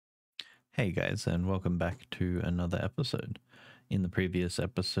Hey guys, and welcome back to another episode. In the previous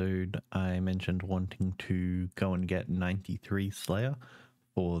episode, I mentioned wanting to go and get 93 Slayer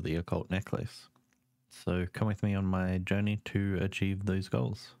for the occult necklace. So come with me on my journey to achieve those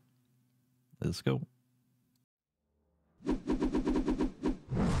goals. Let's go.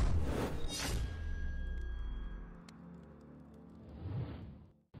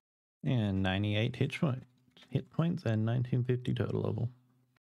 And 98 hit points and 1950 total level.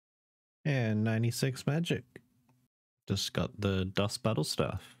 And 96 magic. Just got the Dust Battle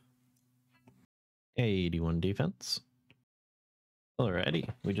Staff. 81 defense. Alrighty,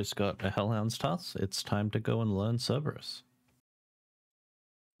 we just got a Hellhound's Tusk. It's time to go and learn Cerberus.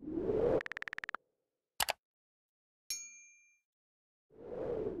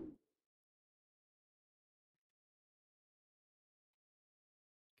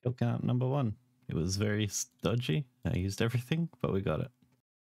 Kill count number 1. It was very dodgy. I used everything, but we got it.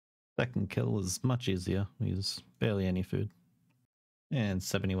 Second kill was much easier. We used barely any food. And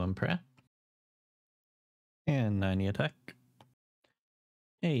 71 prayer. And 90 attack.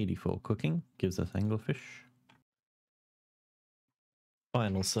 84 cooking. Gives us anglerfish.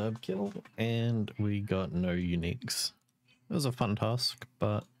 Final Serb kill. And we got no uniques. It was a fun task,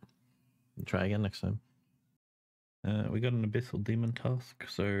 but we'll try again next time. We got an Abyssal Demon task,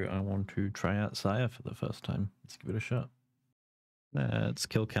 so I want to try out Sire for the first time. Let's give it a shot. It's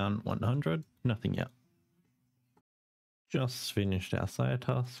kill count 100, nothing yet. Just finished our Sire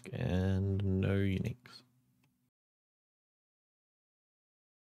task and no uniques.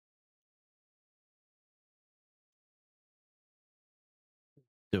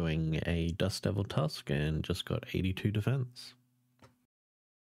 Doing a Dust Devil task and just got 82 defense.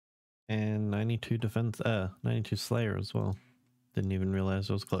 And 92 defense, 92 Slayer as well. Didn't even realize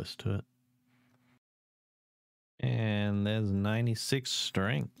I was close to it. And there's 96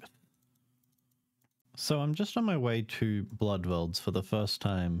 strength. So I'm just on my way to Bloodvelds for the first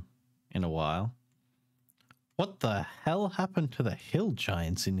time in a while. What the hell happened to the hill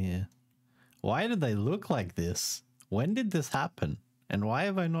giants in here? Why did they look like this? When did this happen? And why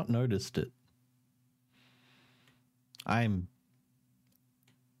have I not noticed it?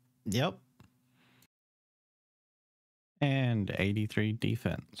 Yep. And 83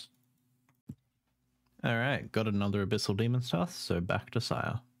 defense. Alright, got another Abyssal Demon task, so back to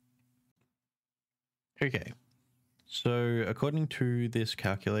Sire. Okay, so according to this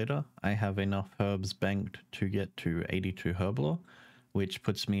calculator, I have enough herbs banked to get to 82 herb lore, which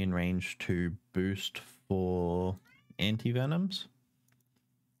puts me in range to boost for anti-venoms,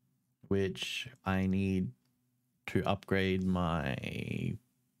 which I need to upgrade my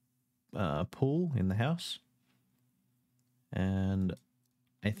pool in the house. And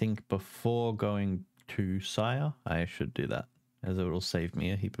I think before going to Sire, I should do that, as it will save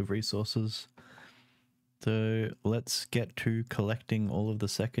me a heap of resources. So let's get to collecting all of the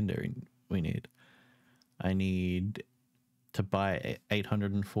secondary we need. I need to buy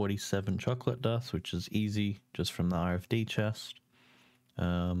 847 chocolate dust, which is easy, just from the RFD chest.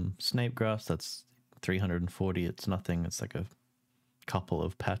 Snape grass, that's 340. It's nothing. It's like a couple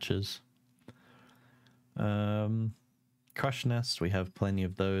of patches. Crush nests, we have plenty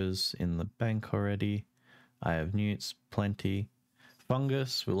of those in the bank already. I have newts, plenty.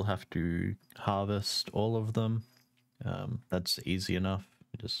 Fungus, we'll have to harvest all of them. That's easy enough.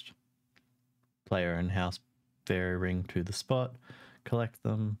 Just player and house fairy ring to the spot, collect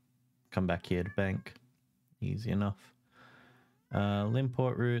them, come back here to bank. Easy enough.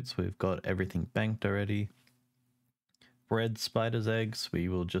 Limport roots, we've got everything banked already. Red spider's eggs, we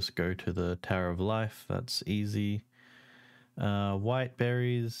will just go to the Tower of Life. That's easy. White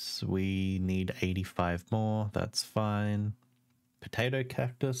berries, we need 85 more. That's fine. Potato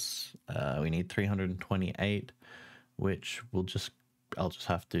cactus, we need 328, which I'll just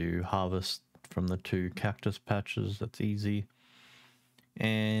have to harvest from the 2 cactus patches. That's easy.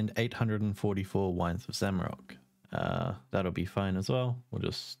 And 844 wines of Zamrock. That'll be fine as well. We'll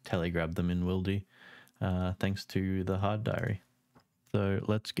just telegrab them in Wildy, thanks to the hard diary. So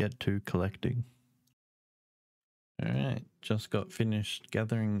let's get to collecting. Alright, just got finished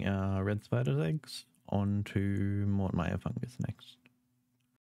gathering red spider's eggs. On to Mort Maya fungus next.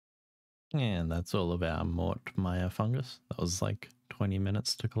 And that's all of our Mort Maya fungus. That was like 20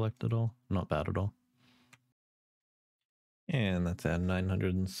 minutes to collect it all. Not bad at all. And that's our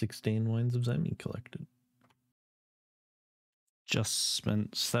 916 wines of Zemi collected. Just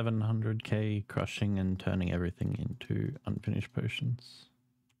spent 700k crushing and turning everything into unfinished potions.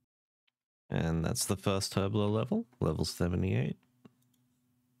 And that's the first Herbler level, level 78.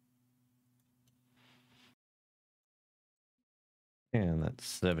 And that's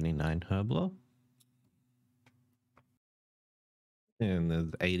 79 Herbler. And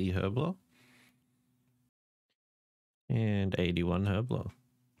there's 80 Herbler. And 81 Herbler.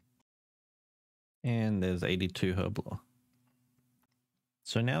 And there's 82 Herbler.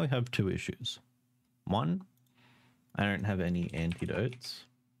 So now we have two issues. One, I don't have any antidotes.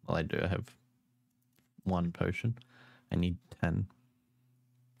 Well, I do. I have one potion. I need 10.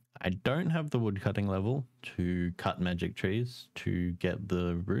 I don't have the woodcutting level to cut magic trees to get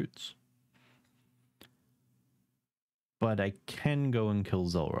the roots. But I can go and kill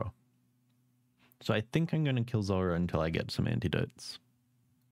Zulrah. So I think I'm going to kill Zulrah until I get some antidotes.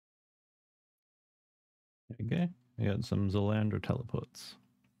 There we go. I got some Zolander teleports.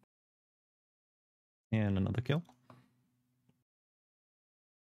 And another kill.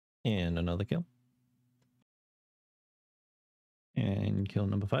 And another kill. And kill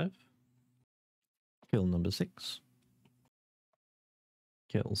number 5. Kill number 6.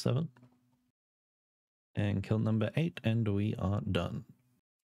 Kill 7. And kill number 8, and we are done.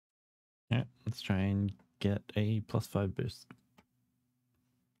 Yeah, let's try and get a +5 boost.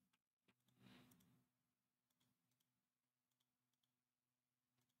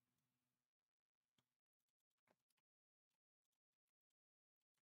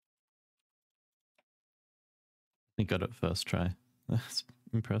 We got it first try. That's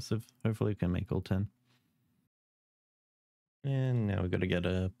impressive. Hopefully we can make all 10. And now we've got to get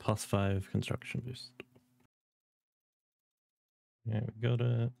a +5 construction boost. Yeah, we got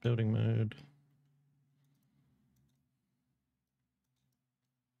a building mode.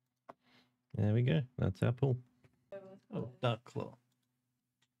 There we go. That's our pool. Oh, Dark Claw.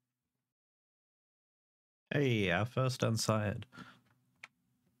 Hey, our first Unsired.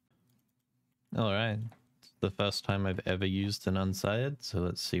 Alright. It's the first time I've ever used an Unsired, so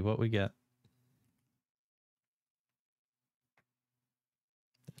let's see what we get.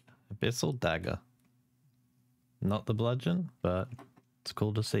 Abyssal Dagger. Not the bludgeon, but it's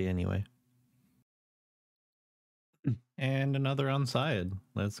cool to see anyway. And another Unsired.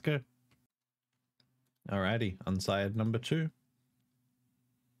 Let's go. Alrighty, Unsired number 2.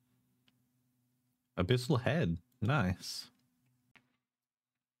 Abyssal Head. Nice.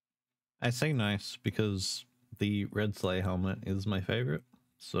 I say nice because the Red Slayer helmet is my favorite,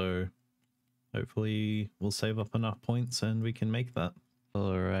 so hopefully we'll save up enough points and we can make that.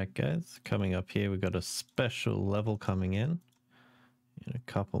 Alright guys, coming up here, we've got a special level coming in. And a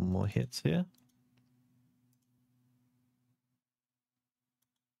couple more hits here.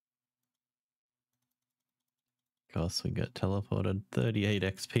 Of course, we got teleported 38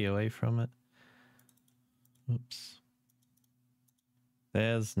 XP away from it. Oops.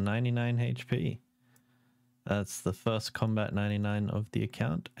 There's 99 HP. That's the first combat 99 of the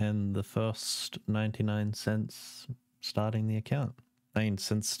account and the first 99 since starting the account. I mean,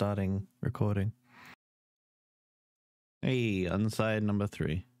 since starting recording. Hey, Unsired number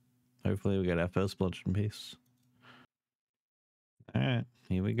 3. Hopefully we get our first bludgeon piece. Alright,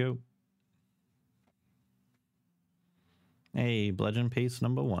 here we go. Hey, bludgeon piece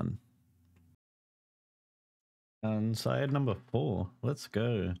number 1. Unsired number 4. Let's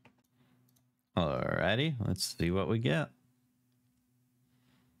go. Alrighty, let's see what we get.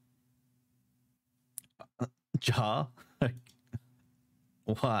 Jar?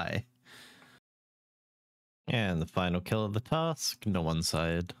 Why? And the final kill of the task. No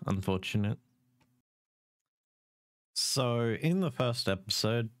Unsired. Unfortunate. So, in the first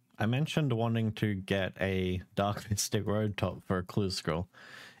episode, I mentioned wanting to get a Dark Mystic Road Top for a clue scroll.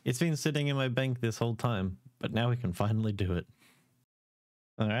 It's been sitting in my bank this whole time, but now we can finally do it.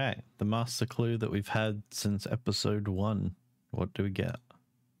 Alright, the master clue that we've had since episode 1. What do we get?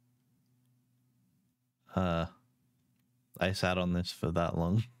 I sat on this for that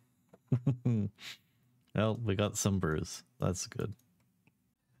long. Well, we got some brews. That's good.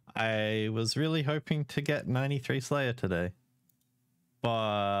 I was really hoping to get 93 Slayer today.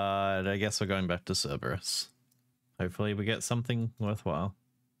 But I guess we're going back to Cerberus. Hopefully we get something worthwhile.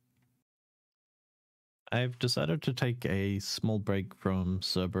 I've decided to take a small break from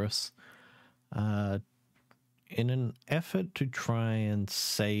Cerberus in an effort to try and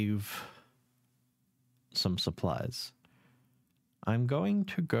save some supplies. I'm going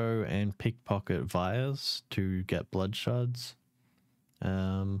to go and pickpocket Vias to get blood shards.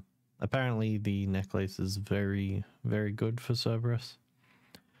 Apparently the necklace is very, very good for Cerberus.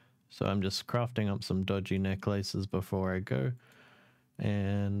 So I'm just crafting up some dodgy necklaces before I go.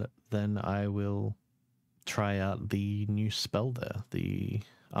 And then I will try out the new spell there, the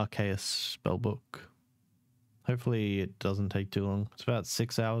Arceus spellbook. Hopefully it doesn't take too long. It's about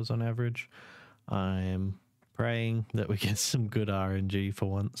 6 hours on average. I'm praying that we get some good RNG for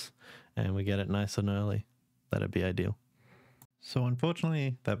once and we get it nice and early. That'd be ideal. So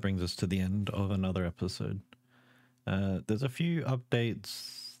unfortunately, that brings us to the end of another episode. There's a few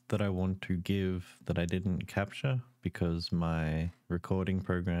updates that I want to give that I didn't capture because my recording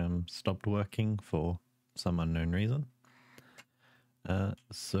program stopped working for some unknown reason.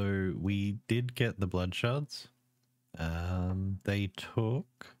 So we did get the blood shards. They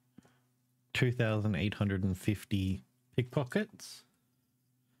took 2,850 pickpockets.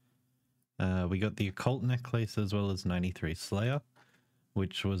 We got the occult necklace as well as 93 Slayer,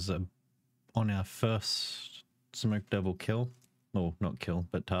 which was on our first Smoke Devil kill. Well, not kill,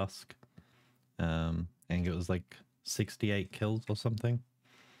 but task. And it was like 68 kills or something.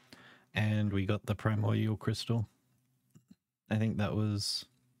 And we got the Primordial Crystal. I think that was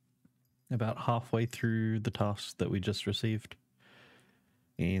about halfway through the task that we just received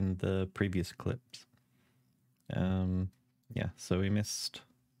in the previous clips. Yeah, so we missed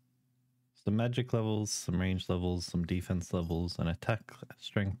some magic levels, some range levels, some defense levels, an attack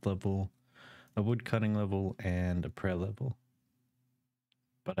strength level, a wood cutting level, and a prayer level.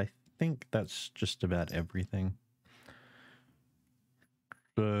 But I think that's just about everything.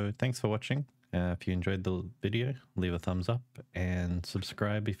 So thanks for watching. If you enjoyed the video, leave a thumbs up and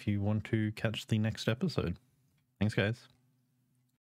subscribe if you want to catch the next episode. Thanks, guys.